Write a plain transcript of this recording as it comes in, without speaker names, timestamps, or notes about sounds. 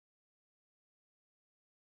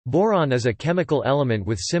Boron is a chemical element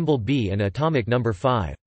with symbol B and atomic number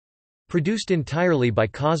 5. Produced entirely by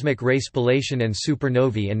cosmic ray spallation and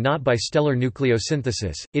supernovae and not by stellar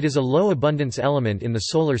nucleosynthesis, it is a low-abundance element in the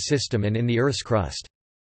Solar System and in the Earth's crust.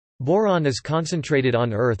 Boron is concentrated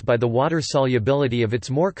on Earth by the water solubility of its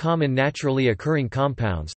more common naturally occurring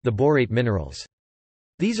compounds, the borate minerals.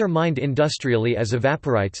 These are mined industrially as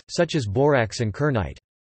evaporites, such as borax and kernite.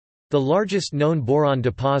 The largest known boron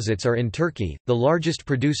deposits are in Turkey, the largest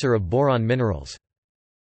producer of boron minerals.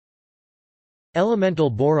 Elemental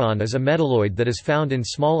boron is a metalloid that is found in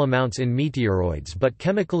small amounts in meteoroids, but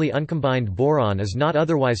chemically uncombined boron is not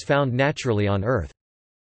otherwise found naturally on Earth.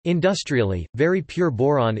 Industrially, very pure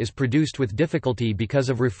boron is produced with difficulty because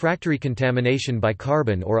of refractory contamination by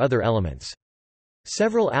carbon or other elements.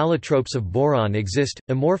 Several allotropes of boron exist.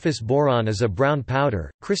 Amorphous boron is a brown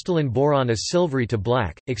powder, crystalline boron is silvery to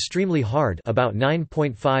black, extremely hard, about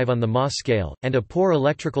 9.5 on the Mohs scale, and a poor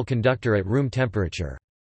electrical conductor at room temperature.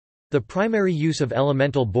 The primary use of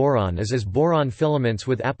elemental boron is as boron filaments,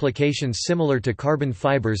 with applications similar to carbon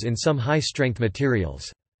fibers in some high-strength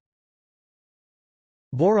materials.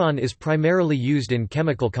 Boron is primarily used in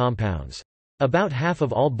chemical compounds. About half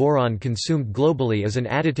of all boron consumed globally is an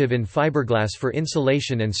additive in fiberglass for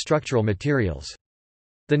insulation and structural materials.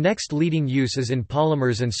 The next leading use is in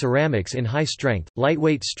polymers and ceramics in high-strength,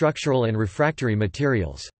 lightweight structural and refractory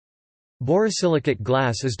materials. Borosilicate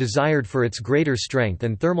glass is desired for its greater strength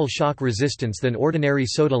and thermal shock resistance than ordinary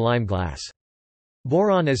soda-lime glass.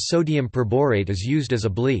 Boron as sodium perborate is used as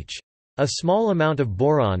a bleach. A small amount of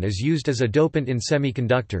boron is used as a dopant in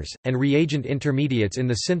semiconductors, and reagent intermediates in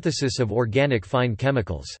the synthesis of organic fine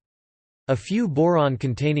chemicals. A few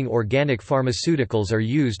boron-containing organic pharmaceuticals are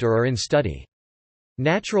used or are in study.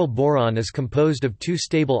 Natural boron is composed of two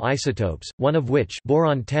stable isotopes, one of which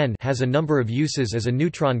boron 10 has a number of uses as a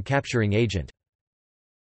neutron-capturing agent.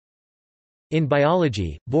 In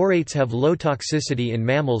biology, borates have low toxicity in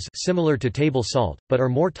mammals similar to table salt, but are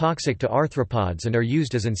more toxic to arthropods and are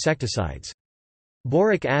used as insecticides.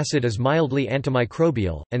 Boric acid is mildly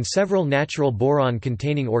antimicrobial, and several natural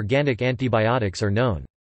boron-containing organic antibiotics are known.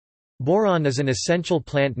 Boron is an essential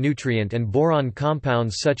plant nutrient, and boron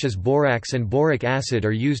compounds such as borax and boric acid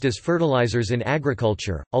are used as fertilizers in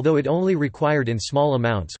agriculture, although it only required in small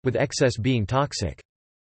amounts, with excess being toxic.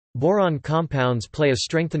 Boron compounds play a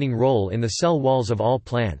strengthening role in the cell walls of all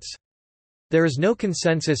plants. There is no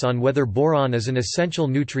consensus on whether boron is an essential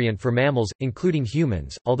nutrient for mammals, including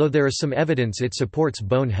humans, although there is some evidence it supports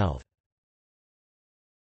bone health.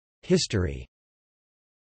 History.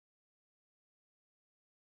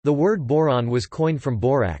 The word boron was coined from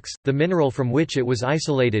borax, the mineral from which it was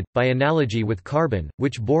isolated, by analogy with carbon,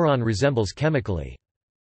 which boron resembles chemically.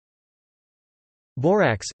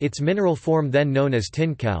 Borax, its mineral form then known as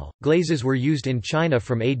tincal, glazes were used in China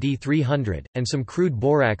from AD 300, and some crude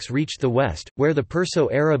borax reached the West, where the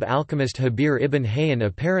Perso-Arab alchemist Habir ibn Hayyan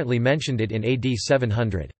apparently mentioned it in AD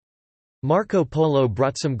 700. Marco Polo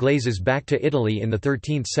brought some glazes back to Italy in the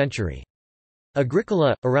 13th century.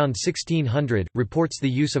 Agricola, around 1600, reports the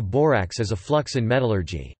use of borax as a flux in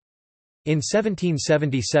metallurgy. In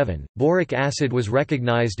 1777, boric acid was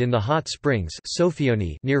recognized in the hot springs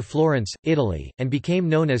Soffioni near Florence, Italy, and became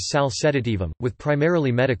known as sal sedativum, with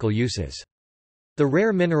primarily medical uses. The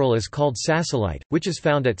rare mineral is called sassolite, which is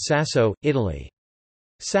found at Sasso, Italy.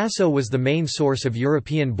 Sasso was the main source of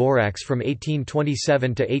European borax from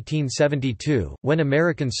 1827 to 1872, when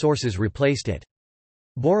American sources replaced it.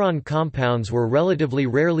 Boron compounds were relatively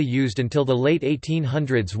rarely used until the late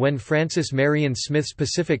 1800s, when Francis Marion Smith's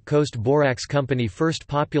Pacific Coast Borax Company first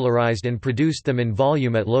popularized and produced them in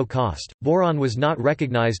volume at low cost. Boron was not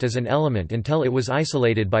recognized as an element until it was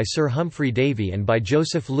isolated by Sir Humphrey Davy and by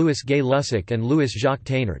Joseph Louis Gay-Lussac and Louis Jacques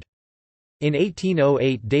Thénard. In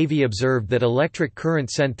 1808, Davy observed that electric current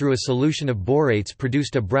sent through a solution of borates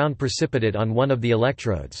produced a brown precipitate on one of the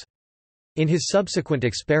electrodes. In his subsequent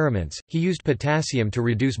experiments, he used potassium to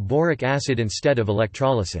reduce boric acid instead of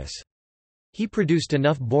electrolysis. He produced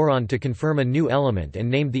enough boron to confirm a new element and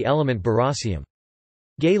named the element boracium.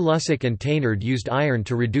 Gay-Lussac and Thénard used iron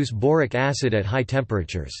to reduce boric acid at high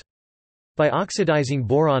temperatures. By oxidizing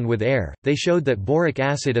boron with air, they showed that boric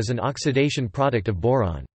acid is an oxidation product of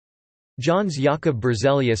boron. Jöns Jakob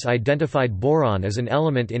Berzelius identified boron as an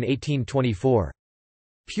element in 1824.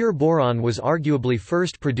 Pure boron was arguably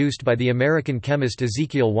first produced by the American chemist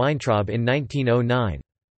Ezekiel Weintraub in 1909.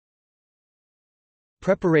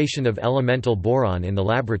 Preparation of elemental boron in the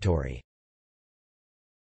laboratory.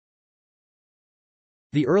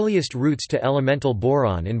 The earliest routes to elemental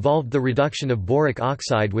boron involved the reduction of boric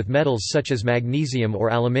oxide with metals such as magnesium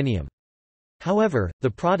or aluminium. However, the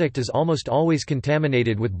product is almost always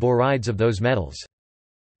contaminated with borides of those metals.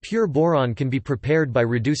 Pure boron can be prepared by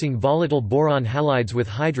reducing volatile boron halides with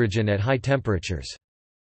hydrogen at high temperatures.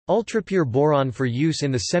 Ultrapure boron for use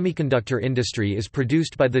in the semiconductor industry is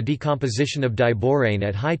produced by the decomposition of diborane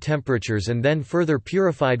at high temperatures and then further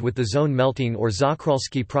purified with the zone melting or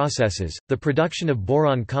Czochralski processes. The production of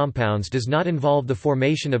boron compounds does not involve the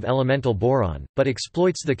formation of elemental boron, but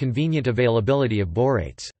exploits the convenient availability of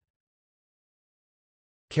borates.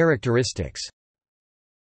 Characteristics.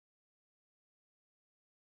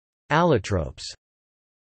 Allotropes.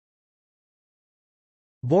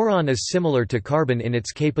 Boron is similar to carbon in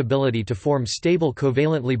its capability to form stable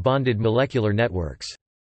covalently bonded molecular networks.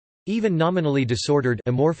 Even nominally disordered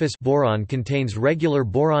amorphous boron contains regular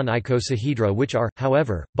boron icosahedra which are,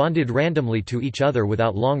 however, bonded randomly to each other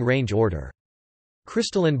without long-range order.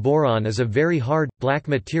 Crystalline boron is a very hard, black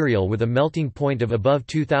material with a melting point of above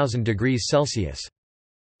 2000 degrees Celsius.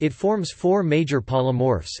 It forms four major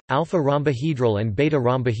polymorphs, alpha rhombohedral and beta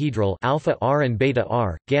rhombohedral, alpha R and beta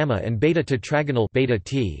R, gamma and beta tetragonal, beta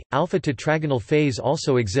T. Alpha tetragonal phase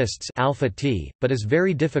also exists, alpha T, but is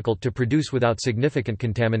very difficult to produce without significant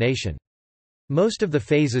contamination. Most of the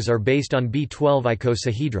phases are based on B12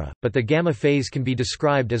 icosahedra, but the gamma phase can be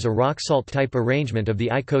described as a rock salt type arrangement of the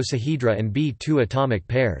icosahedra and B2 atomic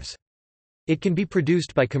pairs. It can be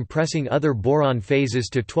produced by compressing other boron phases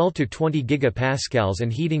to 12 to 20 gigapascals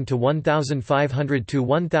and heating to 1500 to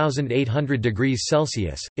 1800 degrees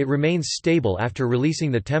Celsius. It remains stable after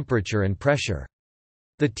releasing the temperature and pressure.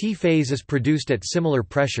 The T phase is produced at similar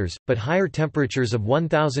pressures, but higher temperatures of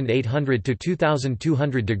 1800 to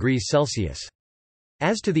 2200 degrees Celsius.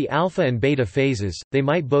 As to the alpha and beta phases, they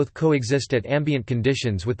might both coexist at ambient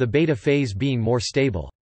conditions with the beta phase being more stable.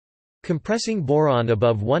 Compressing boron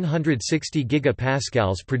above 160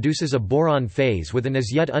 gigapascals produces a boron phase with an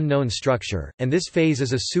as yet unknown structure, and this phase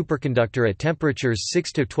is a superconductor at temperatures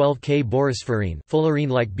 6 to 12 K. Borosphorine,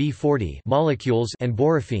 fullerene-like B40 molecules and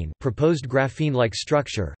borophene, proposed graphene-like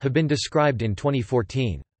structure, have been described in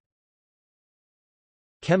 2014.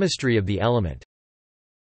 Chemistry of the element.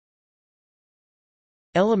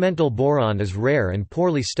 Elemental boron is rare and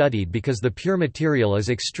poorly studied because the pure material is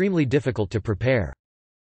extremely difficult to prepare.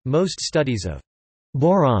 Most studies of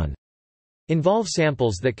boron involve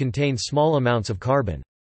samples that contain small amounts of carbon.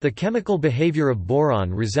 The chemical behavior of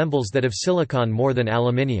boron resembles that of silicon more than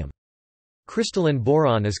aluminium. Crystalline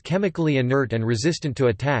boron is chemically inert and resistant to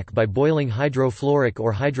attack by boiling hydrofluoric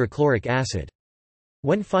or hydrochloric acid.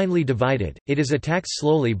 When finely divided, it is attacked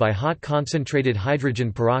slowly by hot concentrated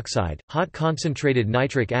hydrogen peroxide, hot concentrated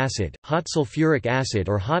nitric acid, hot sulfuric acid,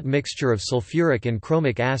 or hot mixture of sulfuric and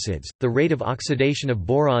chromic acids. The rate of oxidation of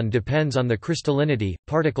boron depends on the crystallinity,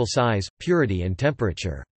 particle size, purity, and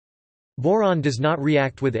temperature. Boron does not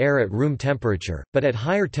react with air at room temperature, but at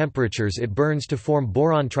higher temperatures it burns to form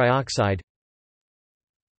boron trioxide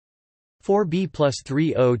 4B plus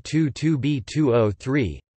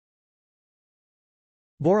 3022B2O3.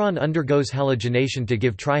 Boron undergoes halogenation to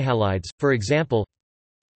give trihalides, for example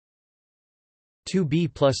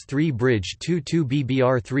 2B plus 3 bridge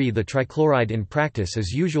 22BBr3. The trichloride in practice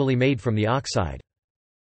is usually made from the oxide.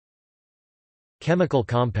 Chemical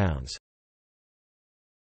compounds.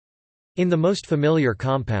 In the most familiar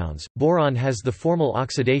compounds, boron has the formal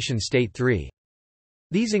oxidation state 3.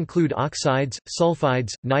 These include oxides,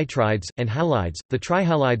 sulfides, nitrides, and halides. The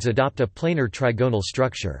trihalides adopt a planar trigonal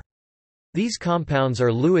structure. These compounds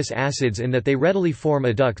are Lewis acids in that they readily form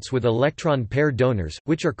adducts with electron pair donors,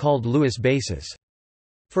 which are called Lewis bases.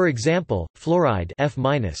 For example, fluoride F-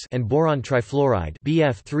 and boron trifluoride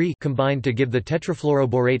Bf3 combine to give the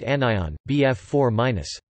tetrafluoroborate anion, Bf4-.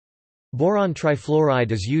 Boron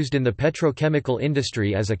trifluoride is used in the petrochemical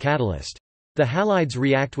industry as a catalyst. The halides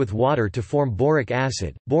react with water to form boric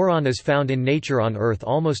acid. Boron is found in nature on Earth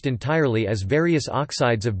almost entirely as various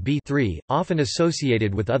oxides of B3, often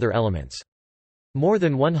associated with other elements. More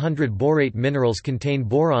than 100 borate minerals contain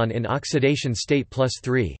boron in oxidation state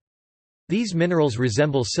 +3. These minerals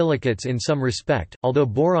resemble silicates in some respect, although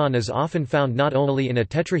boron is often found not only in a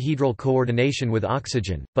tetrahedral coordination with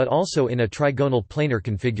oxygen, but also in a trigonal planar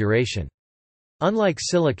configuration. Unlike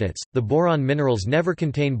silicates, the boron minerals never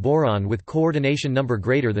contain boron with coordination number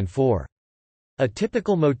greater than 4. A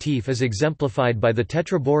typical motif is exemplified by the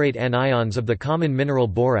tetraborate anions of the common mineral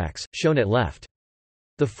borax, shown at left.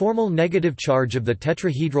 The formal negative charge of the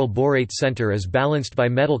tetrahedral borate center is balanced by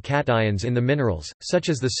metal cations in the minerals, such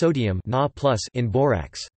as the sodium Na+ in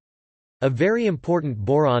borax. A very important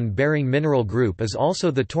boron-bearing mineral group is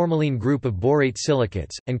also the tourmaline group of borate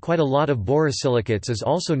silicates, and quite a lot of borosilicates is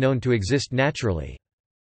also known to exist naturally.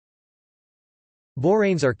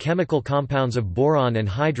 Boranes are chemical compounds of boron and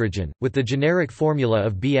hydrogen, with the generic formula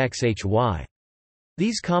of BXHY.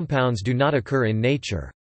 These compounds do not occur in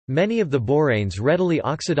nature. Many of the boranes readily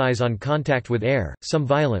oxidize on contact with air, some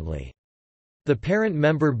violently. The parent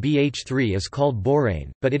member BH3 is called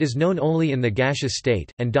borane, but it is known only in the gaseous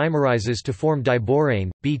state, and dimerizes to form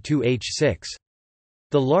diborane, B2H6.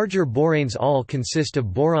 The larger boranes all consist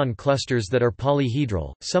of boron clusters that are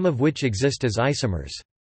polyhedral, some of which exist as isomers.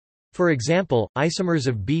 For example, isomers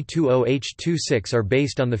of B20H26 are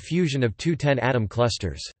based on the fusion of two 10-atom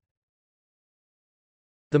clusters.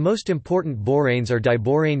 The most important boranes are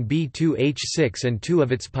diborane B2H6 and two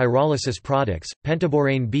of its pyrolysis products,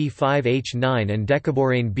 pentaborane B5H9 and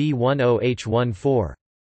decaborane B10H14.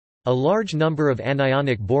 A large number of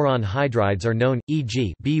anionic boron hydrides are known,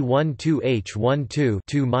 e.g.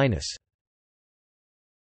 B12H12-2-.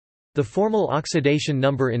 The formal oxidation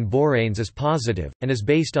number in boranes is positive, and is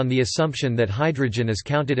based on the assumption that hydrogen is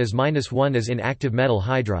counted as -1 as in active metal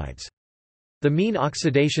hydrides. The mean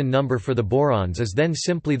oxidation number for the borons is then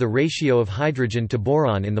simply the ratio of hydrogen to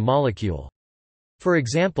boron in the molecule. For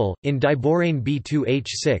example, in diborane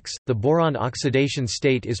B2H6, the boron oxidation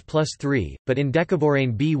state is +3, but in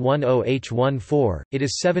decaborane B10H14, it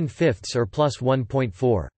is 7/5 or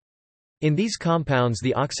 +1.4. In these compounds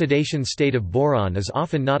the oxidation state of boron is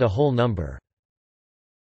often not a whole number.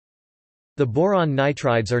 The boron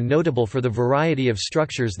nitrides are notable for the variety of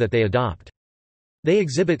structures that they adopt. They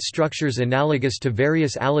exhibit structures analogous to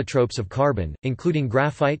various allotropes of carbon, including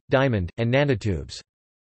graphite, diamond, and nanotubes.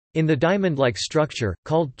 In the diamond-like structure,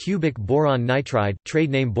 called cubic boron nitride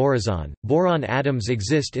tradename borazon, boron atoms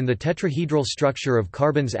exist in the tetrahedral structure of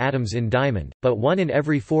carbon's atoms in diamond, but 1 in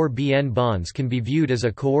every 4 Bn bonds can be viewed as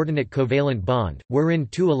a coordinate covalent bond, wherein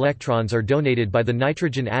 2 electrons are donated by the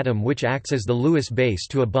nitrogen atom which acts as the Lewis base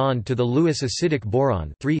to a bond to the Lewis acidic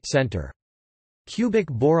boron center. Cubic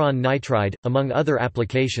boron nitride, among other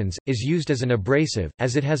applications, is used as an abrasive,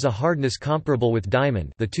 as it has a hardness comparable with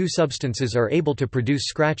diamond. The two substances are able to produce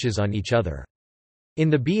scratches on each other. In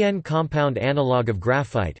the Bn compound analog of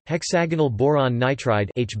graphite, hexagonal boron nitride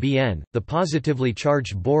 (HBN), the positively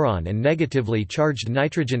charged boron and negatively charged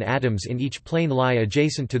nitrogen atoms in each plane lie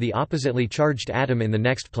adjacent to the oppositely charged atom in the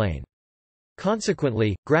next plane.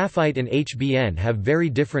 Consequently, graphite and HBN have very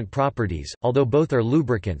different properties, although both are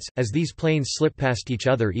lubricants, as these planes slip past each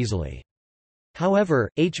other easily. However,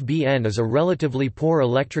 HBN is a relatively poor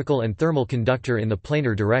electrical and thermal conductor in the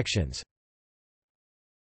planar directions.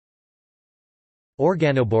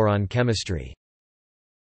 Organoboron chemistry.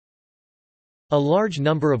 A large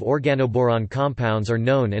number of organoboron compounds are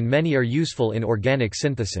known and many are useful in organic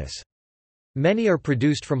synthesis. Many are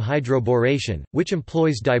produced from hydroboration, which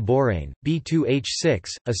employs diborane, B2H6,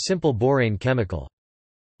 a simple borane chemical.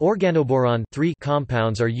 Organoboron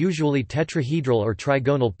compounds are usually tetrahedral or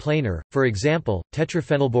trigonal planar, for example,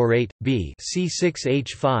 tetraphenylborate, B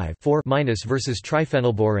C6H5 versus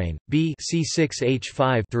triphenylborane, B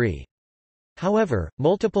C6H5 . However,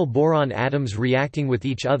 multiple boron atoms reacting with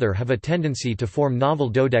each other have a tendency to form novel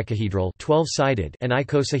dodecahedral 12-sided and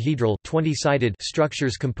icosahedral 20-sided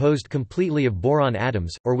structures composed completely of boron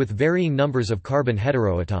atoms, or with varying numbers of carbon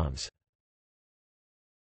heteroatoms.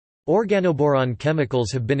 Organoboron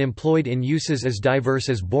chemicals have been employed in uses as diverse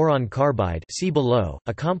as boron carbide, see below,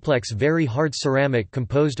 a complex very hard ceramic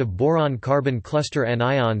composed of boron-carbon cluster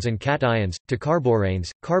anions and cations, to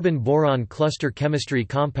carboranes, carbon-boron cluster chemistry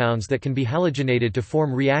compounds that can be halogenated to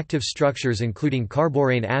form reactive structures including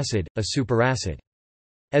carborane acid, a superacid.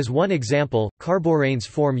 As one example, carboranes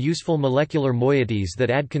form useful molecular moieties that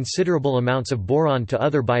add considerable amounts of boron to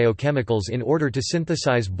other biochemicals in order to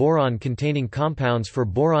synthesize boron-containing compounds for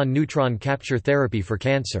boron neutron capture therapy for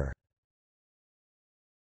cancer.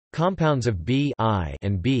 Compounds of B I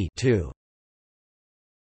and B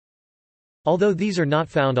Although these are not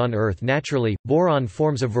found on Earth naturally, boron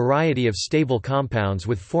forms a variety of stable compounds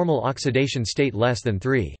with formal oxidation state less than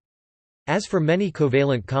 3. As for many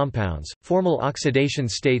covalent compounds, formal oxidation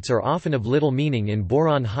states are often of little meaning in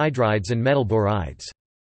boron hydrides and metal borides.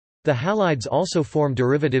 The halides also form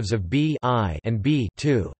derivatives of B I and B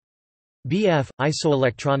BF,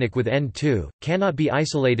 isoelectronic with N2, cannot be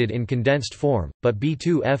isolated in condensed form, but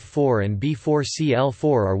B2F4 and B4Cl4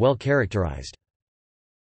 are well characterized.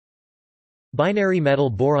 Binary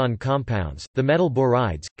metal boron compounds, the metal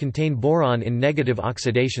borides, contain boron in negative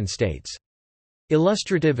oxidation states.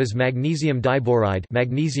 Illustrative is magnesium diboride,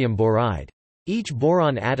 magnesium boride. Each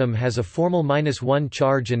boron atom has a formal -1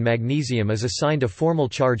 charge and magnesium is assigned a formal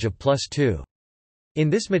charge of +2. In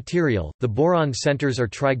this material, the boron centers are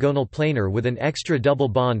trigonal planar with an extra double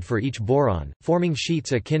bond for each boron, forming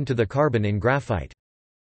sheets akin to the carbon in graphite.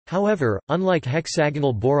 However, unlike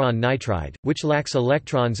hexagonal boron nitride, which lacks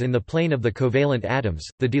electrons in the plane of the covalent atoms,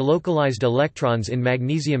 the delocalized electrons in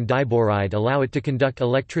magnesium diboride allow it to conduct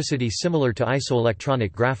electricity similar to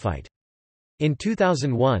isoelectronic graphite. In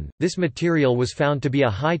 2001, this material was found to be a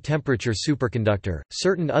high-temperature superconductor.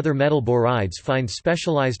 Certain other metal borides find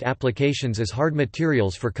specialized applications as hard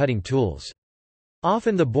materials for cutting tools.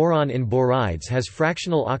 Often the boron in borides has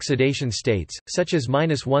fractional oxidation states, such as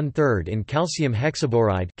 -1/3 in calcium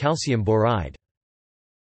hexaboride, calcium boride.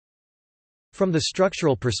 From the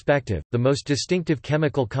structural perspective, the most distinctive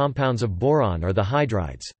chemical compounds of boron are the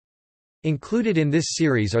hydrides. Included in this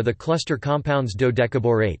series are the cluster compounds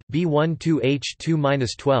dodecaborate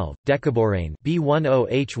B12H2-12, decaborane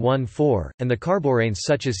B10H14, and the carboranes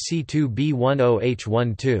such as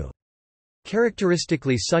C2B10H12.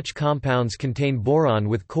 Characteristically, such compounds contain boron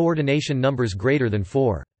with coordination numbers greater than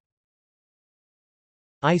 4.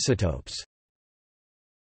 Isotopes.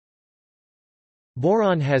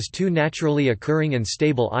 Boron has two naturally occurring and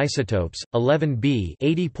stable isotopes, 11B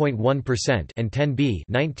 (80.1%) and 10B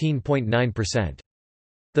 (19.9%).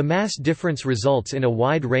 The mass difference results in a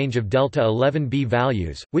wide range of delta 11B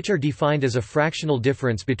values, which are defined as a fractional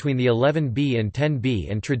difference between the 11B and 10B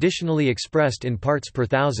and traditionally expressed in parts per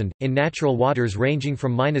thousand, in natural waters ranging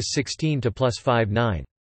from -16 to +59.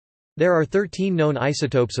 There are 13 known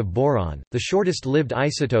isotopes of boron. The shortest-lived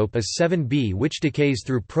isotope is 7B, which decays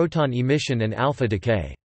through proton emission and alpha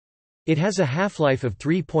decay. It has a half-life of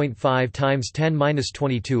 3.5 times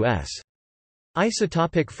 10⁻22 s.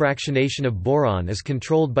 Isotopic fractionation of boron is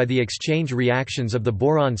controlled by the exchange reactions of the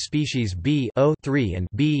boron species B(O)3 and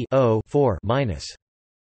B(O)4-.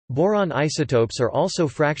 Boron isotopes are also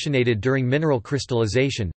fractionated during mineral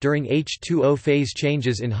crystallization, during H2O phase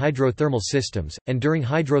changes in hydrothermal systems, and during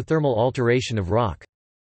hydrothermal alteration of rock.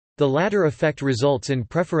 The latter effect results in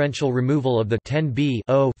preferential removal of the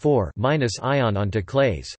 10B(O)4- ion onto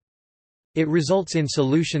clays. It results in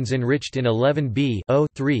solutions enriched in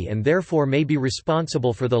 11B(O)3 and therefore may be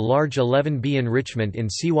responsible for the large 11B enrichment in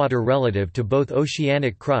seawater relative to both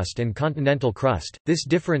oceanic crust and continental crust. This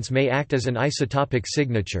difference may act as an isotopic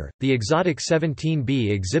signature. The exotic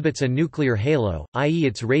 17B exhibits a nuclear halo, i.e.,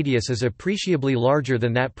 its radius is appreciably larger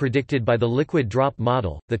than that predicted by the liquid drop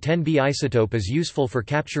model. The 10B isotope is useful for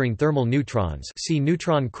capturing thermal neutrons. See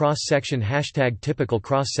neutron cross-section #typical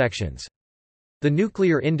cross-sections. The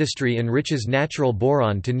nuclear industry enriches natural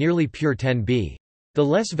boron to nearly pure 10B. The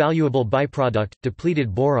less valuable byproduct,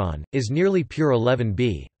 depleted boron, is nearly pure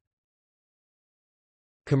 11B.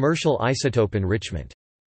 Commercial isotope enrichment.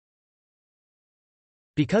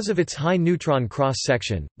 Because of its high neutron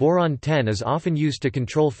cross-section, boron-10 is often used to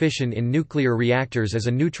control fission in nuclear reactors as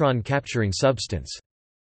a neutron-capturing substance.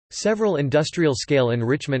 Several industrial-scale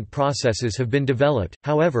enrichment processes have been developed,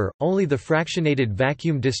 however, only the fractionated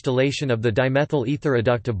vacuum distillation of the dimethyl ether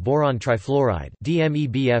adduct of boron trifluoride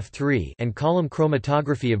 (DMEBF3) and column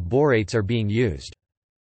chromatography of borates are being used.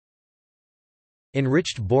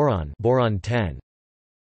 Enriched boron, boron-10.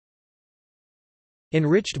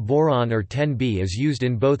 Enriched boron or 10B is used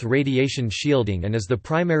in both radiation shielding and is the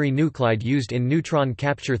primary nuclide used in neutron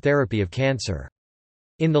capture therapy of cancer.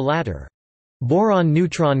 In the latter, boron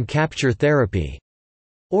neutron capture therapy,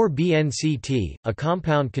 or BNCT, a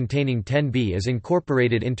compound containing 10B is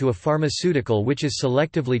incorporated into a pharmaceutical which is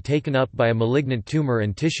selectively taken up by a malignant tumor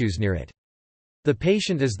and tissues near it. The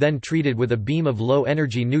patient is then treated with a beam of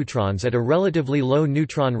low-energy neutrons at a relatively low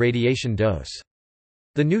neutron radiation dose.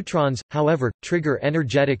 The neutrons, however, trigger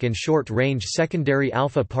energetic and short-range secondary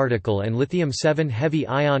alpha particle and lithium-7 heavy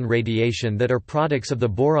ion radiation that are products of the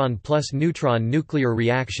boron plus neutron nuclear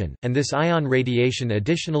reaction, and this ion radiation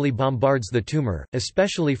additionally bombards the tumor,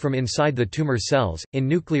 especially from inside the tumor cells. In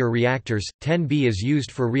nuclear reactors, 10B is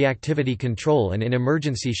used for reactivity control and in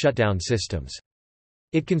emergency shutdown systems.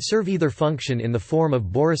 It can serve either function in the form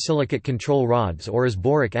of borosilicate control rods or as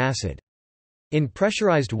boric acid. In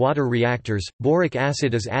pressurized water reactors, boric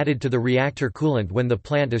acid is added to the reactor coolant when the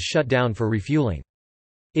plant is shut down for refueling.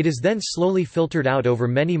 It is then slowly filtered out over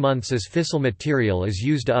many months as fissile material is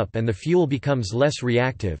used up and the fuel becomes less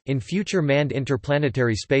reactive. In future manned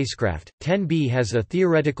interplanetary spacecraft, 10B has a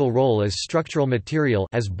theoretical role as structural material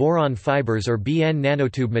as boron fibers or BN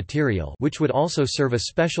nanotube material, which would also serve a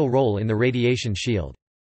special role in the radiation shield.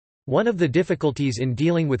 One of the difficulties in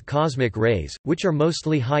dealing with cosmic rays, which are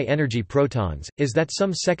mostly high-energy protons, is that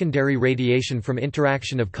some secondary radiation from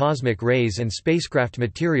interaction of cosmic rays and spacecraft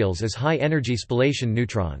materials is high-energy spallation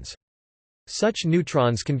neutrons. Such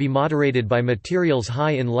neutrons can be moderated by materials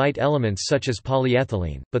high in light elements such as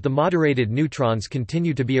polyethylene, but the moderated neutrons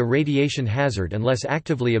continue to be a radiation hazard unless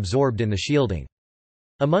actively absorbed in the shielding.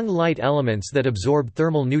 Among light elements that absorb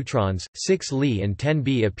thermal neutrons, 6 Li and 10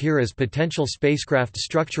 B appear as potential spacecraft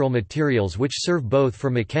structural materials which serve both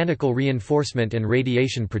for mechanical reinforcement and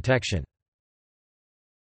radiation protection.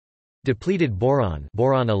 Depleted boron,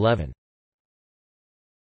 boron 11.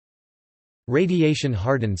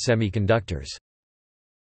 Radiation-hardened semiconductors.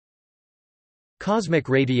 Cosmic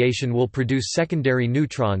radiation will produce secondary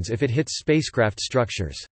neutrons if it hits spacecraft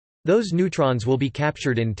structures. Those neutrons will be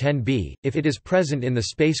captured in 10B, if it is present in the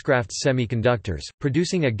spacecraft's semiconductors,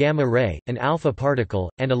 producing a gamma ray, an alpha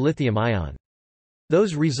particle, and a lithium ion.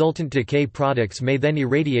 Those resultant decay products may then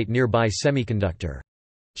irradiate nearby semiconductor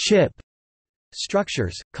chip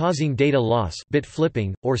structures, causing data loss, bit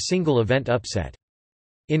flipping, or single-event upset.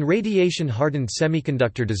 In radiation-hardened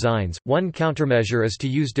semiconductor designs, one countermeasure is to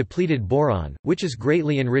use depleted boron, which is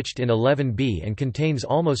greatly enriched in 11B and contains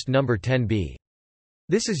almost number 10B.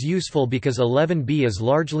 This is useful because 11B is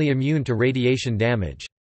largely immune to radiation damage.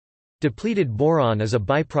 Depleted boron is a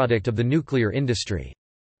byproduct of the nuclear industry.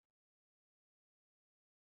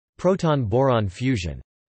 Proton-boron fusion.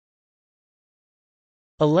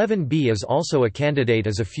 11B is also a candidate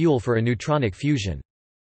as a fuel for a neutronic fusion.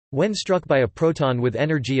 When struck by a proton with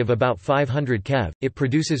energy of about 500 keV, it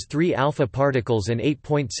produces 3 alpha particles and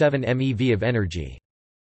 8.7 MeV of energy.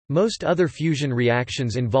 Most other fusion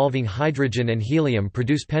reactions involving hydrogen and helium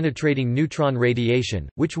produce penetrating neutron radiation,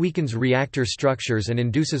 which weakens reactor structures and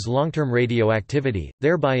induces long-term radioactivity,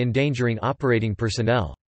 thereby endangering operating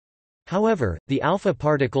personnel. However, the alpha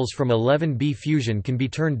particles from 11B fusion can be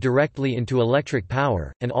turned directly into electric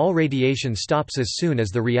power, and all radiation stops as soon as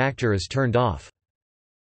the reactor is turned off.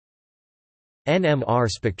 NMR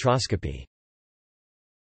spectroscopy.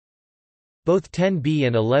 Both 10B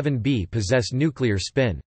and 11B possess nuclear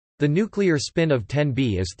spin. The nuclear spin of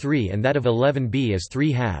 10B is 3 and that of 11B is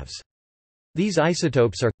 3/2. These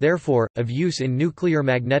isotopes are, therefore, of use in nuclear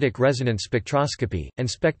magnetic resonance spectroscopy, and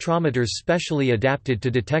spectrometers specially adapted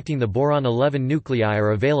to detecting the boron-11 nuclei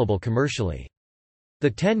are available commercially.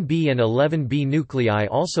 The 10B and 11B nuclei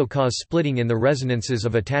also cause splitting in the resonances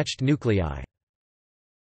of attached nuclei.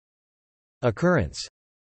 Occurrence.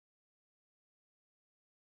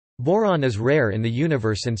 Boron is rare in the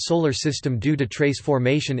universe and solar system due to trace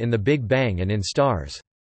formation in the Big Bang and in stars.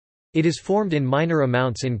 It is formed in minor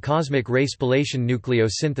amounts in cosmic ray spallation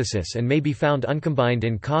nucleosynthesis and may be found uncombined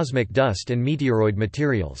in cosmic dust and meteoroid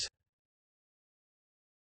materials.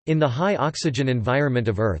 In the high oxygen environment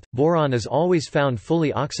of Earth, boron is always found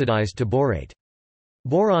fully oxidized to borate.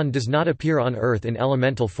 Boron does not appear on Earth in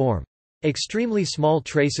elemental form. Extremely small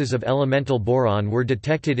traces of elemental boron were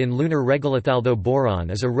detected in lunar regolith. Although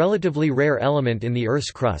boron is a relatively rare element in the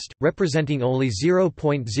Earth's crust, representing only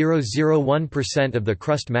 0.001% of the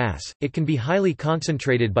crust mass, it can be highly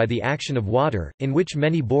concentrated by the action of water, in which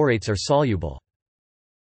many borates are soluble.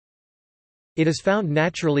 It is found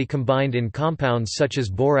naturally combined in compounds such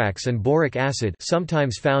as borax and boric acid,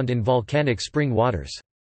 sometimes found in volcanic spring waters.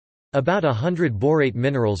 About 100 borate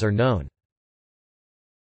minerals are known.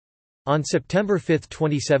 On September 5,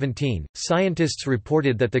 2017, scientists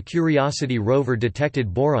reported that the Curiosity rover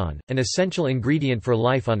detected boron, an essential ingredient for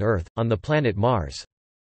life on Earth, on the planet Mars.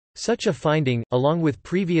 Such a finding, along with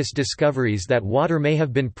previous discoveries that water may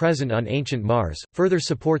have been present on ancient Mars, further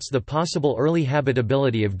supports the possible early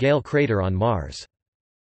habitability of Gale crater on Mars.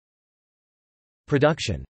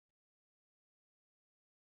 Production.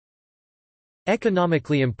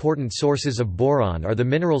 Economically important sources of boron are the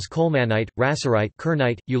minerals colemanite, rasorite,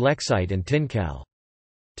 kernite, ulexite and tincal.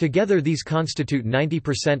 Together these constitute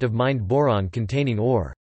 90% of mined boron-containing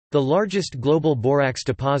ore. The largest global borax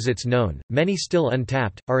deposits known, many still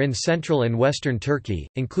untapped, are in central and western Turkey,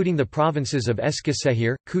 including the provinces of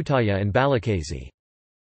Eskişehir, Kütahya and Balıkesir.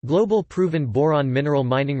 Global proven boron mineral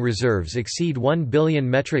mining reserves exceed 1 billion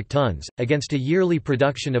metric tons, against a yearly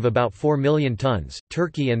production of about 4 million tons.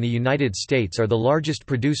 Turkey and the United States are the largest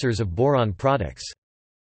producers of boron products.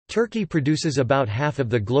 Turkey produces about half of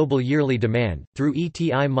the global yearly demand, through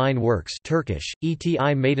ETI Mine Works Turkish,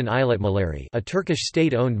 ETI Maden İletmeleri, a Turkish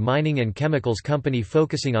state-owned mining and chemicals company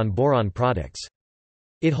focusing on boron products.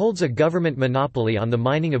 It holds a government monopoly on the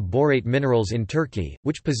mining of borate minerals in Turkey,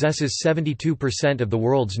 which possesses 72% of the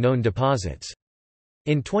world's known deposits.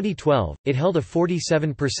 In 2012, it held a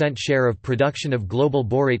 47% share of production of global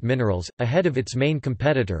borate minerals, ahead of its main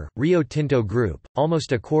competitor, Rio Tinto Group.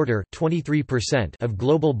 Almost a quarter, 23% of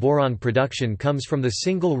global boron production comes from the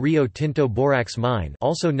single Rio Tinto borax mine,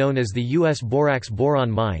 also known as the U.S. Borax Boron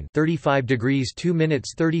Mine, 35 degrees 2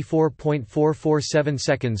 minutes 34.447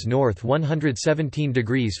 seconds north, 117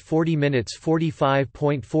 degrees 40 minutes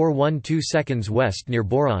 45.412 seconds west near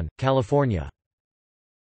Boron, California.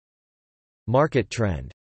 Market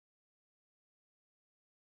trend.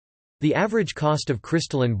 The average cost of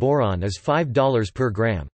crystalline boron is $5 per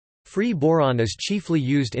gram. Free boron is chiefly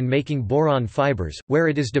used in making boron fibers, where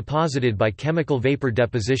it is deposited by chemical vapor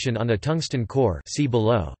deposition on a tungsten core, see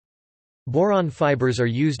below. Boron fibers are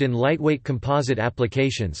used in lightweight composite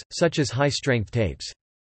applications, such as high-strength tapes.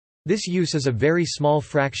 This use is a very small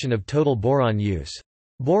fraction of total boron use.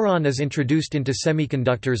 Boron is introduced into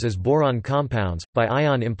semiconductors as boron compounds, by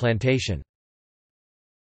ion implantation.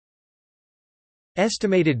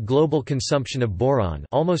 Estimated global consumption of boron,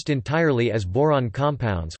 almost entirely as boron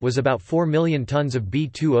compounds, was about 4 million tons of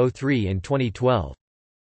B2O3 in 2012.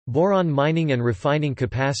 Boron mining and refining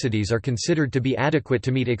capacities are considered to be adequate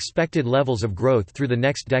to meet expected levels of growth through the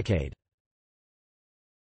next decade.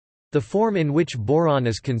 The form in which boron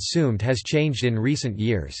is consumed has changed in recent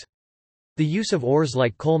years. The use of ores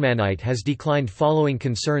like colemanite has declined following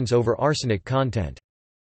concerns over arsenic content.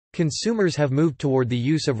 Consumers have moved toward the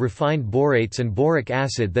use of refined borates and boric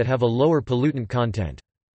acid that have a lower pollutant content.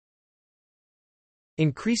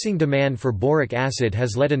 Increasing demand for boric acid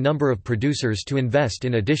has led a number of producers to invest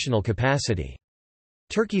in additional capacity.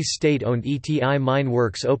 Turkey's state-owned ETI Mine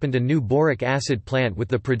Works opened a new boric acid plant with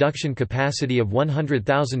the production capacity of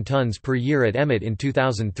 100,000 tons per year at Emmet in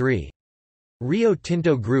 2003. Rio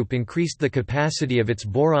Tinto Group increased the capacity of its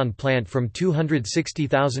boron plant from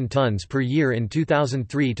 260,000 tons per year in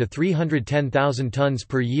 2003 to 310,000 tons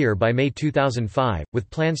per year by May 2005, with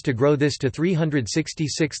plans to grow this to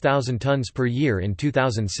 366,000 tons per year in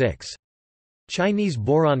 2006. Chinese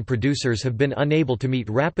boron producers have been unable to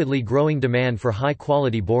meet rapidly growing demand for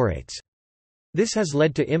high-quality borates. This has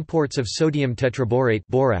led to imports of sodium tetraborate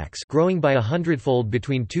borax growing by 100-fold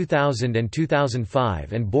between 2000 and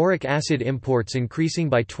 2005 and boric acid imports increasing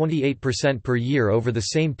by 28% per year over the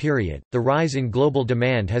same period. The rise in global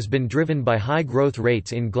demand has been driven by high growth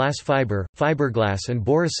rates in glass fiber, fiberglass and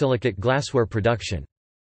borosilicate glassware production.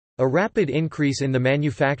 A rapid increase in the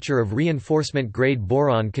manufacture of reinforcement-grade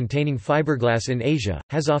boron-containing fiberglass in Asia,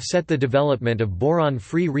 has offset the development of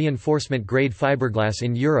boron-free reinforcement-grade fiberglass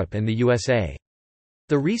in Europe and the USA.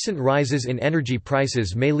 The recent rises in energy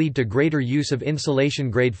prices may lead to greater use of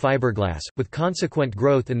insulation-grade fiberglass, with consequent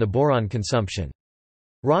growth in the boron consumption.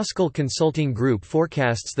 Roskill Consulting Group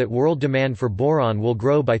forecasts that world demand for boron will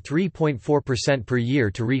grow by 3.4% per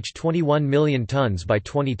year to reach 21 million tons by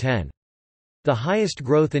 2010. The highest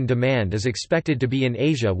growth in demand is expected to be in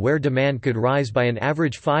Asia, where demand could rise by an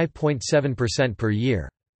average 5.7% per year.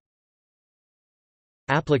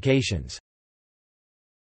 Applications.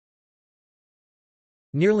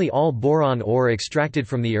 Nearly all boron ore extracted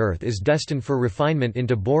from the earth is destined for refinement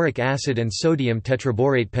into boric acid and sodium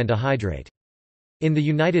tetraborate pentahydrate. In the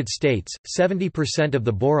United States, 70% of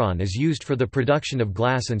the boron is used for the production of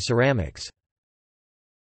glass and ceramics.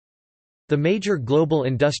 The major global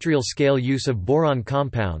industrial-scale use of boron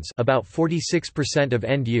compounds, about 46% of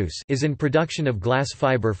end use, is in production of glass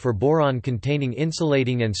fiber for boron-containing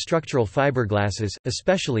insulating and structural fiberglasses,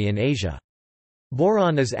 especially in Asia.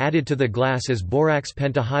 Boron is added to the glass as borax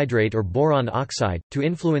pentahydrate or boron oxide, to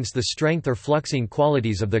influence the strength or fluxing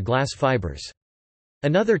qualities of the glass fibers.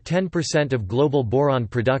 Another 10% of global boron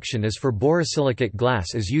production is for borosilicate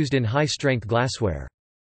glass as used in high-strength glassware.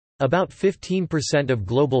 About 15% of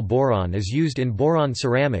global boron is used in boron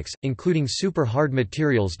ceramics, including super-hard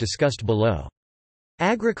materials discussed below.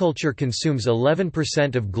 Agriculture consumes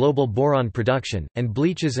 11% of global boron production, and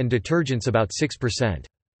bleaches and detergents about 6%.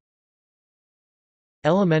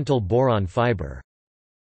 Elemental boron fiber.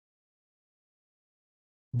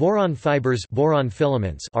 Boron fibers boron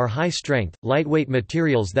filaments are high-strength, lightweight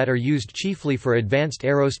materials that are used chiefly for advanced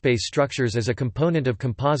aerospace structures as a component of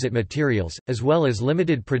composite materials, as well as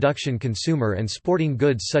limited production consumer and sporting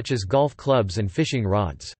goods such as golf clubs and fishing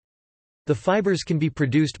rods. The fibers can be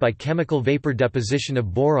produced by chemical vapor deposition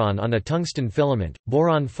of boron on a tungsten filament.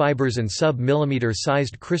 Boron fibers and sub-millimeter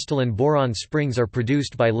sized crystalline boron springs are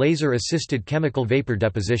produced by laser-assisted chemical vapor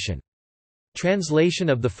deposition. Translation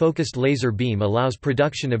of the focused laser beam allows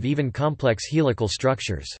production of even complex helical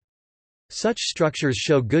structures. Such structures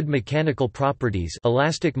show good mechanical properties: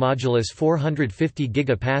 elastic modulus 450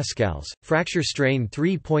 gigapascals, fracture strain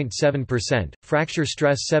 3.7%, fracture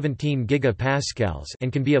stress 17 gigapascals,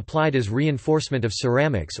 and can be applied as reinforcement of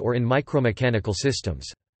ceramics or in micromechanical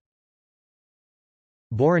systems.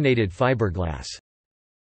 Boronated fiberglass.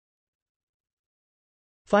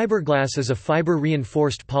 Fiberglass is a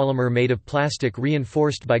fiber-reinforced polymer made of plastic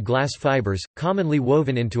reinforced by glass fibers, commonly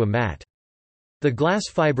woven into a mat. The glass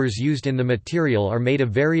fibers used in the material are made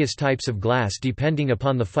of various types of glass depending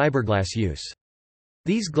upon the fiberglass use.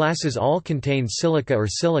 These glasses all contain silica or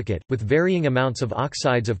silicate, with varying amounts of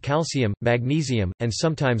oxides of calcium, magnesium, and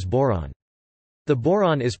sometimes boron. The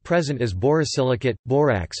boron is present as borosilicate,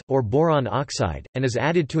 borax, or boron oxide, and is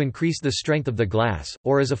added to increase the strength of the glass,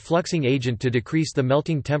 or as a fluxing agent to decrease the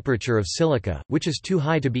melting temperature of silica, which is too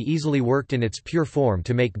high to be easily worked in its pure form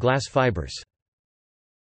to make glass fibers.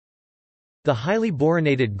 The highly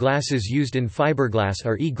boronated glasses used in fiberglass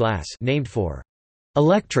are E-glass, named for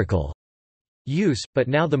electrical use, but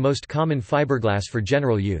now the most common fiberglass for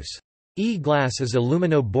general use. E-glass is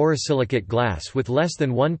alumino-borosilicate glass with less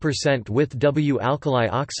than 1% with W-alkali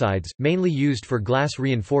oxides, mainly used for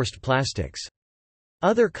glass-reinforced plastics.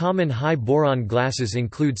 Other common high-boron glasses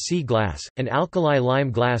include C-glass, an alkali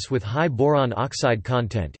lime glass with high boron oxide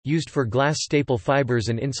content, used for glass staple fibers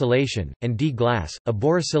and insulation, and D-glass, a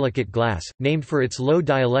borosilicate glass, named for its low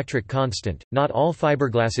dielectric constant. Not all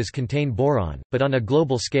fiberglasses contain boron, but on a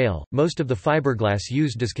global scale, most of the fiberglass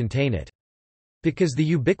used does contain it. Because the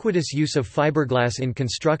ubiquitous use of fiberglass in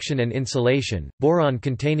construction and insulation,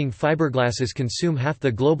 boron-containing fiberglasses consume half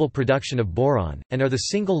the global production of boron, and are the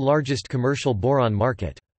single largest commercial boron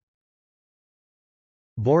market.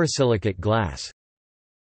 Borosilicate glass.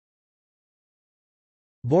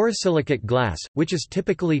 Borosilicate glass, which is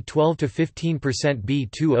typically 12 to 15%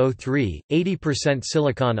 B2O3, 80%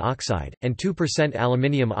 silicon oxide, and 2%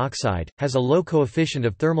 aluminium oxide, has a low coefficient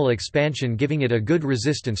of thermal expansion, giving it a good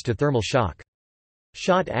resistance to thermal shock.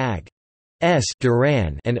 Schott AG. S.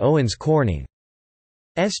 Duran and Owens Corning.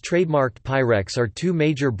 S. trademarked Pyrex are two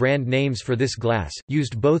major brand names for this glass,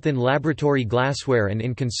 used both in laboratory glassware and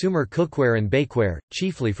in consumer cookware and bakeware,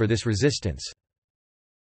 chiefly for this resistance.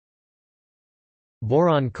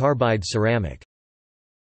 Boron carbide ceramic.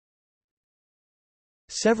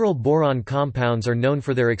 Several boron compounds are known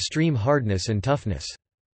for their extreme hardness and toughness.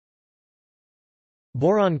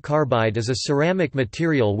 Boron carbide is a ceramic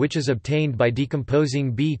material which is obtained by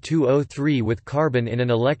decomposing B2O3 with carbon in an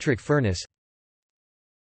electric furnace.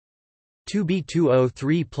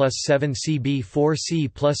 2B2O3 plus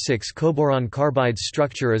 7Cb4C plus 6 coboron carbide's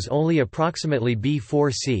structure is only approximately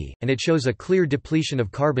B4C, and it shows a clear depletion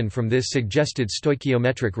of carbon from this suggested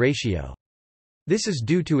stoichiometric ratio. This is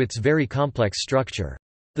due to its very complex structure.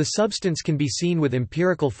 The substance can be seen with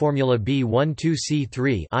empirical formula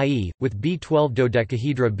B12C3, i.e., with B12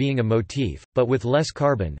 dodecahedra being a motif, but with less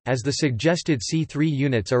carbon, as the suggested C3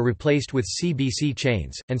 units are replaced with CBC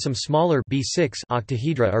chains, and some smaller B6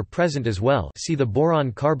 octahedra are present as well. See the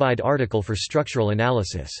boron carbide article for structural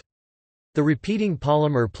analysis. The repeating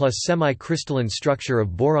polymer plus semi-crystalline structure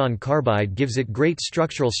of boron carbide gives it great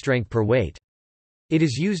structural strength per weight. It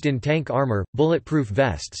is used in tank armor, bulletproof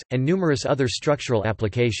vests, and numerous other structural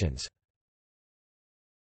applications.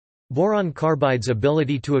 Boron carbide's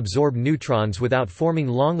ability to absorb neutrons without forming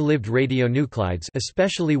long-lived radionuclides,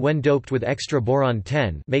 especially when doped with extra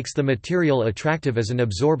boron-10, makes the material attractive as an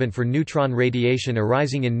absorbent for neutron radiation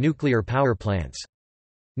arising in nuclear power plants.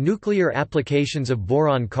 Nuclear applications of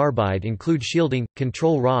boron carbide include shielding,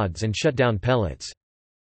 control rods and shutdown pellets.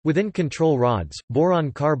 Within control rods,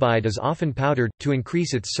 boron carbide is often powdered, to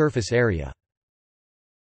increase its surface area.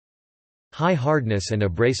 High hardness and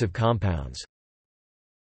abrasive compounds.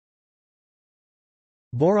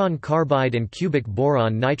 Boron carbide and cubic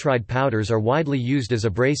boron nitride powders are widely used as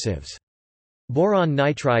abrasives. Boron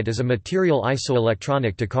nitride is a material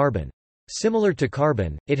isoelectronic to carbon. Similar to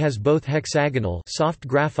carbon, it has both hexagonal soft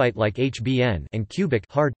graphite-like HBN and cubic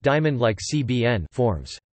hard, diamond-like CBN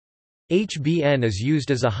forms. HBN is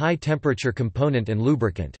used as a high-temperature component and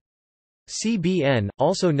lubricant. CBN,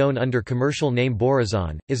 also known under commercial name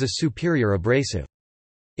borazon, is a superior abrasive.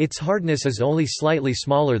 Its hardness is only slightly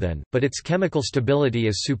smaller than, but its chemical stability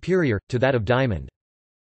is superior, to that of diamond.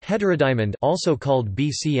 Heterodiamond, also called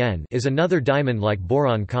BCN, is another diamond-like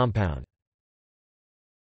boron compound.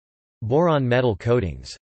 Boron metal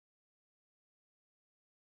coatings.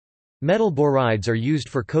 Metal borides are used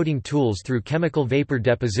for coating tools through chemical vapor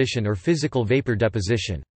deposition or physical vapor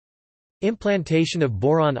deposition. Implantation of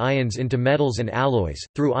boron ions into metals and alloys,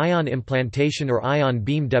 through ion implantation or ion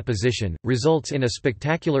beam deposition, results in a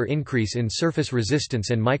spectacular increase in surface resistance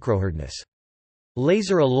and microhardness.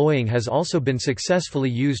 Laser alloying has also been successfully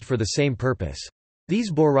used for the same purpose. These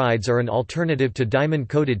borides are an alternative to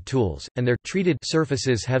diamond-coated tools, and their treated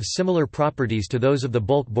surfaces have similar properties to those of the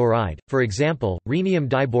bulk boride. For example, rhenium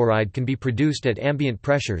diboride can be produced at ambient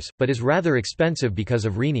pressures, but is rather expensive because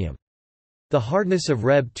of rhenium. The hardness of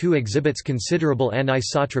Reb2 exhibits considerable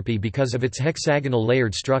anisotropy because of its hexagonal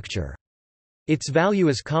layered structure. Its value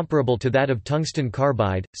is comparable to that of tungsten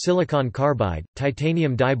carbide, silicon carbide,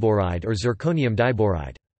 titanium diboride or zirconium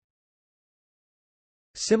diboride.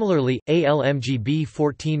 Similarly,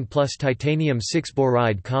 AlMgB14 plus titanium-6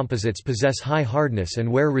 boride composites possess high hardness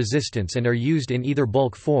and wear resistance and are used in either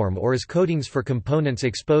bulk form or as coatings for components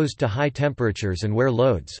exposed to high temperatures and wear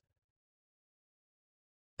loads.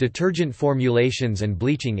 Detergent formulations and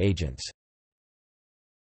bleaching agents.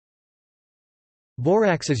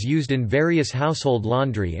 Borax is used in various household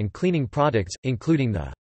laundry and cleaning products, including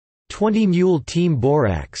the 20 Mule Team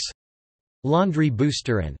Borax laundry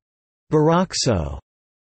booster and Boraxo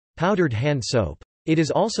powdered hand soap. It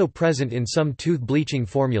is also present in some tooth bleaching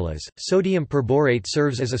formulas. Sodium perborate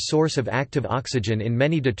serves as a source of active oxygen in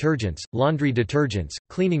many detergents, laundry detergents,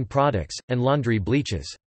 cleaning products, and laundry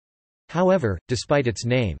bleaches. However, despite its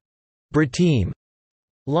name, Breteam,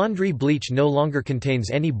 laundry bleach no longer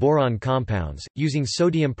contains any boron compounds, using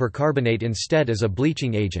sodium percarbonate instead as a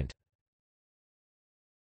bleaching agent.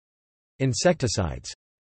 Insecticides.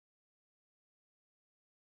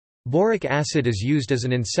 Boric acid is used as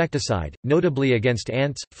an insecticide, notably against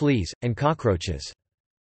ants, fleas, and cockroaches.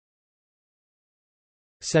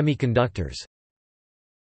 Semiconductors.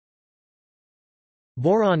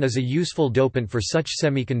 Boron is a useful dopant for such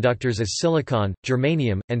semiconductors as silicon,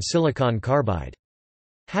 germanium, and silicon carbide.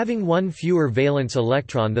 Having one fewer valence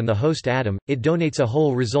electron than the host atom, it donates a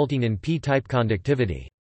hole resulting in p-type conductivity.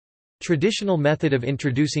 Traditional method of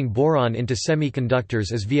introducing boron into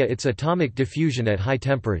semiconductors is via its atomic diffusion at high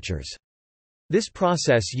temperatures. This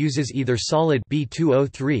process uses either solid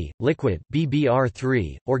B2O3, liquid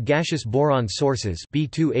BBr3, or gaseous boron sources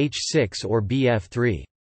B2H6 or BF3.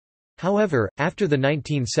 However, after the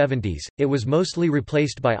 1970s, it was mostly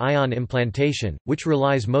replaced by ion implantation, which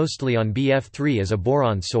relies mostly on BF3 as a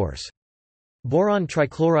boron source. Boron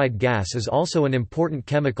trichloride gas is also an important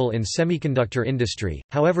chemical in semiconductor industry,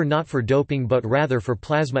 however not for doping but rather for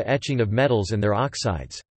plasma etching of metals and their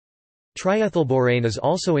oxides. Triethylborane is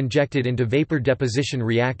also injected into vapor deposition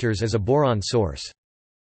reactors as a boron source.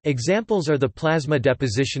 Examples are the plasma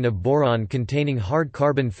deposition of boron-containing hard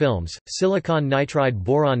carbon films, silicon nitride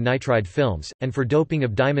boron nitride films, and for doping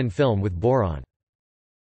of diamond film with boron.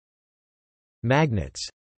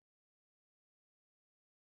 Magnets.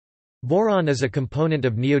 Boron is a component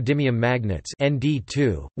of neodymium magnets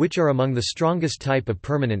Nd2, which are among the strongest type of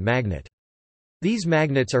permanent magnet. These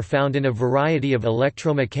magnets are found in a variety of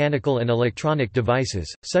electromechanical and electronic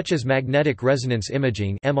devices, such as magnetic resonance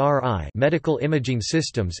imaging (MRI), medical imaging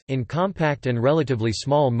systems, in compact and relatively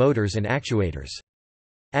small motors and actuators.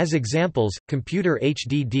 As examples, computer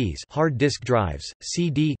HDDs, hard disk drives,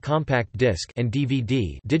 CD compact disc, and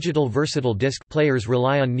DVD digital versatile disc players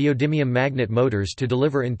rely on neodymium magnet motors to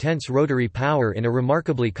deliver intense rotary power in a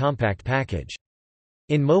remarkably compact package.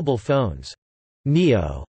 In mobile phones,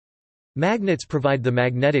 neo magnets provide the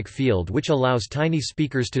magnetic field which allows tiny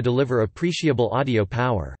speakers to deliver appreciable audio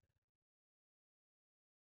power.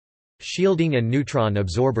 Shielding and neutron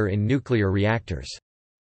absorber in nuclear reactors.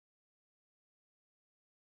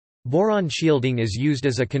 Boron shielding is used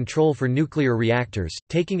as a control for nuclear reactors,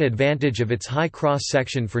 taking advantage of its high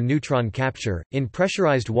cross-section for neutron capture. In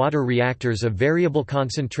pressurized water reactors, a variable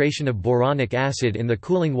concentration of boronic acid in the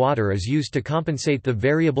cooling water is used to compensate the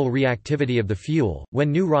variable reactivity of the fuel.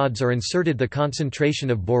 When new rods are inserted, the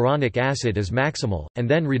concentration of boronic acid is maximal, and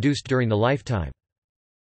then reduced during the lifetime.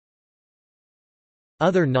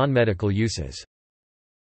 Other non-medical uses.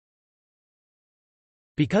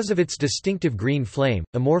 Because of its distinctive green flame,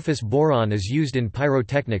 amorphous boron is used in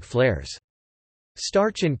pyrotechnic flares.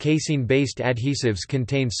 Starch and casein-based adhesives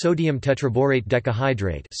contain sodium tetraborate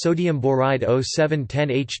decahydrate, sodium boride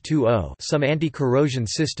O710H2O. Some anti-corrosion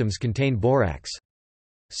systems contain borax.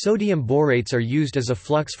 Sodium borates are used as a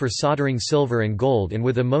flux for soldering silver and gold and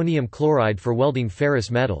with ammonium chloride for welding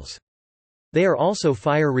ferrous metals. They are also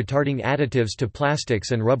fire-retarding additives to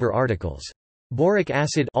plastics and rubber articles. Boric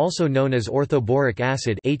acid, also known as orthoboric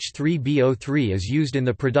acid H3BO3, is used in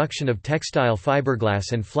the production of textile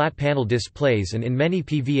fiberglass and flat panel displays and in many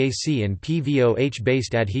PVAC and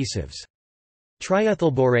PVOH-based adhesives.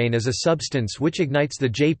 Triethylborane is a substance which ignites the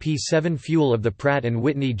JP7 fuel of the Pratt &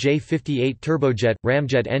 Whitney J58 turbojet,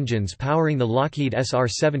 ramjet engines powering the Lockheed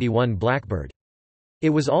SR-71 Blackbird. It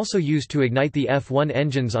was also used to ignite the F-1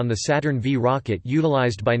 engines on the Saturn V rocket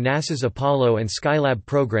utilized by NASA's Apollo and Skylab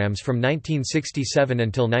programs from 1967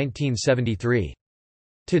 until 1973.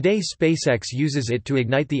 Today SpaceX uses it to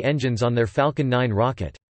ignite the engines on their Falcon 9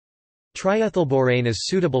 rocket. Triethylborane is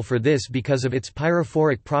suitable for this because of its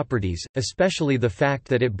pyrophoric properties, especially the fact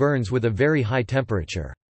that it burns with a very high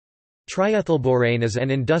temperature. Triethylborane is an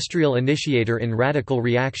industrial initiator in radical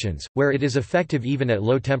reactions, where it is effective even at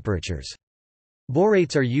low temperatures.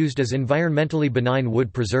 Borates are used as environmentally benign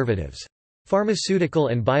wood preservatives. Pharmaceutical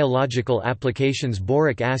and biological applications.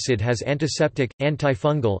 Boric acid has antiseptic,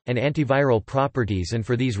 antifungal, and antiviral properties and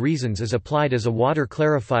for these reasons is applied as a water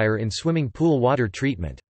clarifier in swimming pool water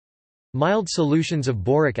treatment. Mild solutions of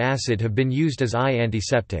boric acid have been used as eye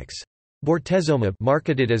antiseptics. Bortezomib,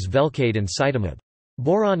 marketed as Velcade and Cytomib.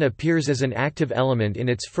 Boron appears as an active element in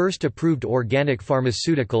its first approved organic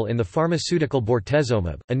pharmaceutical in the pharmaceutical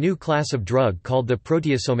bortezomib, a new class of drug called the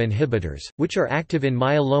proteasome inhibitors, which are active in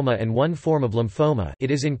myeloma and one form of lymphoma. It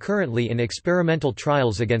is currently in experimental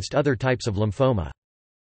trials against other types of lymphoma.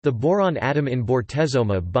 The boron atom in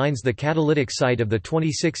bortezomib binds the catalytic site of the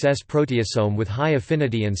 26S proteasome with high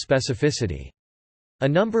affinity and specificity. A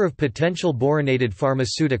number of potential boronated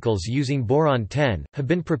pharmaceuticals using boron-10 have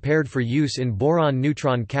been prepared for use in boron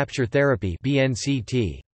neutron capture therapy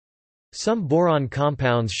 (BNCT). Some boron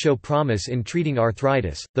compounds show promise in treating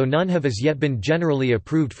arthritis, though none have as yet been generally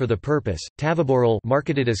approved for the purpose. Tavaborole,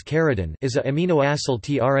 marketed as Caraden, is a aminoacyl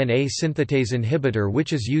tRNA synthetase inhibitor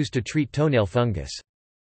which is used to treat toenail fungus.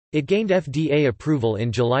 It gained FDA approval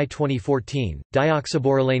in July 2014.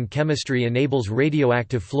 Dioxyborylane chemistry enables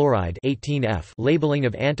radioactive fluoride 18F labeling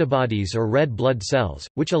of antibodies or red blood cells,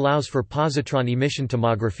 which allows for positron emission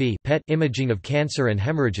tomography (PET) imaging of cancer and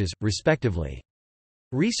hemorrhages, respectively.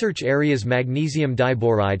 Research areas. Magnesium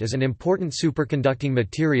diboride is an important superconducting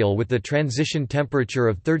material with the transition temperature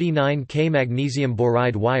of 39 K. Magnesium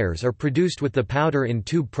boride wires are produced with the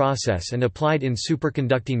powder-in-tube process and applied in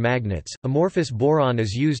superconducting magnets. Amorphous boron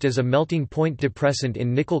is used as a melting point depressant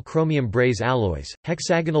in nickel-chromium brazed alloys.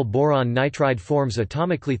 Hexagonal boron nitride forms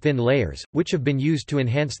atomically thin layers, which have been used to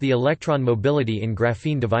enhance the electron mobility in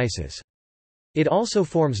graphene devices. It also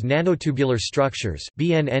forms nanotubular structures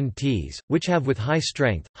BNNTs, which have with high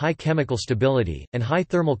strength, high chemical stability, and high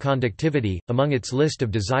thermal conductivity, among its list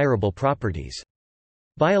of desirable properties.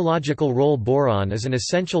 Biological role. Boron is an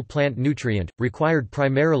essential plant nutrient, required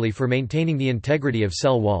primarily for maintaining the integrity of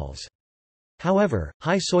cell walls. However,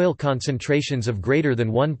 high soil concentrations of greater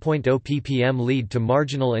than 1.0 ppm lead to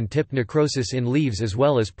marginal and tip necrosis in leaves as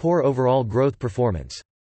well as poor overall growth performance.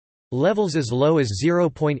 Levels as low as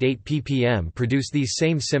 0.8 ppm produce these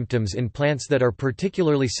same symptoms in plants that are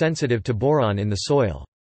particularly sensitive to boron in the soil.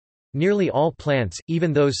 Nearly all plants,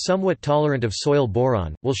 even those somewhat tolerant of soil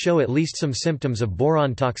boron, will show at least some symptoms of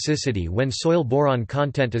boron toxicity when soil boron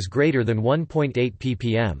content is greater than 1.8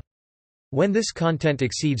 ppm. When this content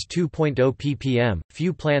exceeds 2.0 ppm,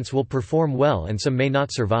 few plants will perform well and some may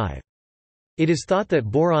not survive. It is thought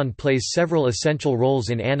that boron plays several essential roles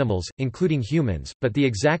in animals, including humans, but the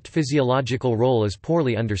exact physiological role is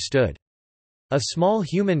poorly understood. A small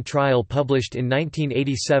human trial published in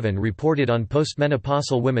 1987 reported on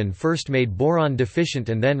postmenopausal women first made boron deficient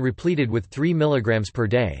and then repleted with 3 mg per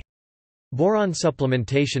day. Boron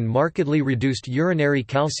supplementation markedly reduced urinary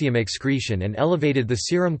calcium excretion and elevated the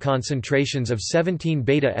serum concentrations of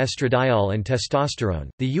 17-beta-estradiol and testosterone.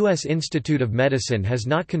 The U.S. Institute of Medicine has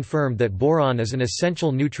not confirmed that boron is an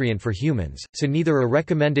essential nutrient for humans, so neither a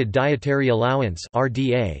recommended dietary allowance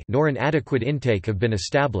 (RDA) nor an adequate intake have been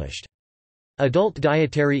established. Adult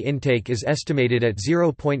dietary intake is estimated at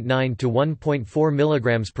 0.9 to 1.4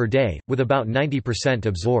 mg per day, with about 90%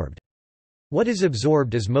 absorbed. What is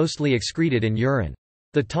absorbed is mostly excreted in urine.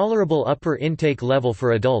 The tolerable upper intake level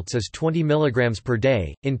for adults is 20 mg per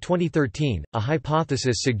day. In 2013, a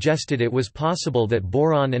hypothesis suggested it was possible that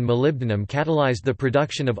boron and molybdenum catalyzed the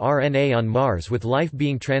production of RNA on Mars, with life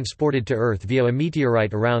being transported to Earth via a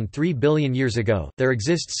meteorite around 3 billion years ago. There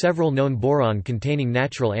exist several known boron-containing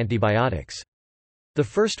natural antibiotics. The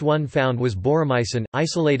first one found was boromycin,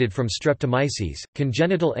 isolated from Streptomyces.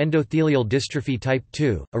 Congenital endothelial dystrophy type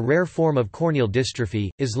 2, a rare form of corneal dystrophy,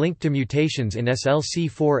 is linked to mutations in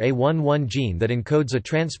SLC4A11 gene that encodes a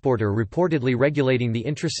transporter reportedly regulating the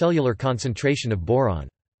intracellular concentration of boron.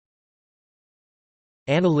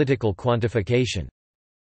 Analytical quantification.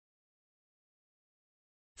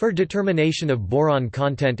 For determination of boron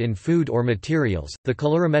content in food or materials, the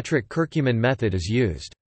colorimetric Curcumin method is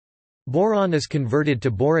used. Boron is converted to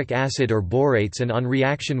boric acid or borates and on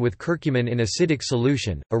reaction with curcumin in acidic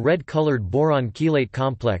solution, a red-colored boron chelate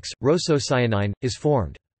complex, rosocyanine, is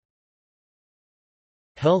formed.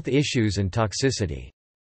 Health issues and toxicity.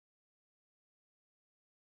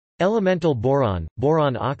 Elemental boron,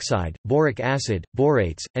 boron oxide, boric acid,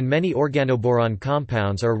 borates, and many organoboron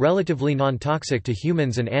compounds are relatively non-toxic to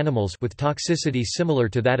humans and animals, with toxicity similar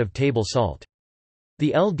to that of table salt.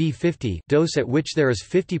 The LD50 dose at which there is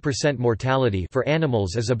 50% mortality for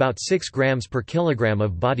animals is about 6 grams per kilogram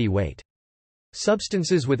of body weight.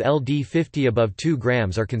 Substances with LD50 above 2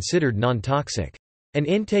 grams are considered non-toxic. An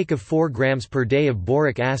intake of 4 grams per day of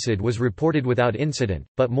boric acid was reported without incident,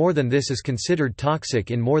 but more than this is considered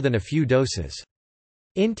toxic in more than a few doses.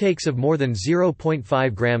 Intakes of more than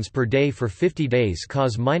 0.5 grams per day for 50 days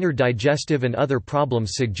cause minor digestive and other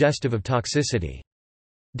problems suggestive of toxicity.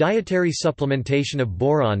 Dietary supplementation of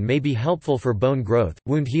boron may be helpful for bone growth,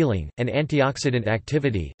 wound healing, and antioxidant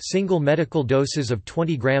activity. Single medical doses of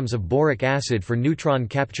 20 grams of boric acid for neutron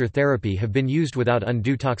capture therapy have been used without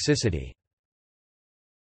undue toxicity.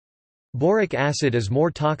 Boric acid is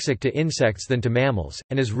more toxic to insects than to mammals,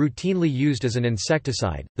 and is routinely used as an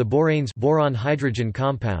insecticide. The boranes boron hydrogen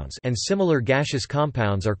compounds and similar gaseous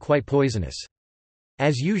compounds are quite poisonous.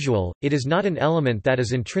 As usual, it is not an element that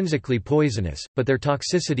is intrinsically poisonous, but their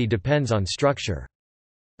toxicity depends on structure.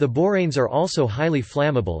 The boranes are also highly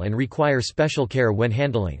flammable and require special care when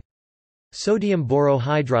handling. Sodium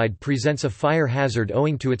borohydride presents a fire hazard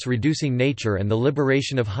owing to its reducing nature and the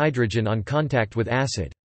liberation of hydrogen on contact with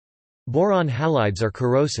acid. Boron halides are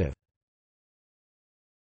corrosive.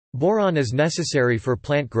 Boron is necessary for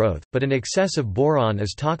plant growth, but an excess of boron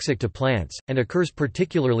is toxic to plants, and occurs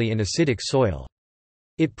particularly in acidic soil.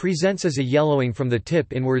 It presents as a yellowing from the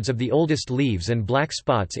tip inwards of the oldest leaves and black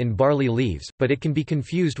spots in barley leaves, but it can be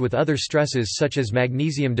confused with other stresses such as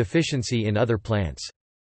magnesium deficiency in other plants.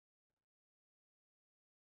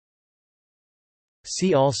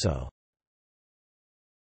 See also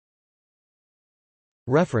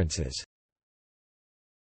References.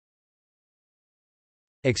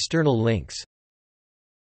 External links.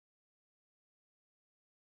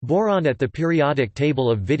 Boron at the Periodic Table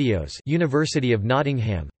of Videos, University of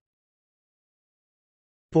Nottingham.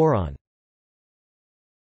 Boron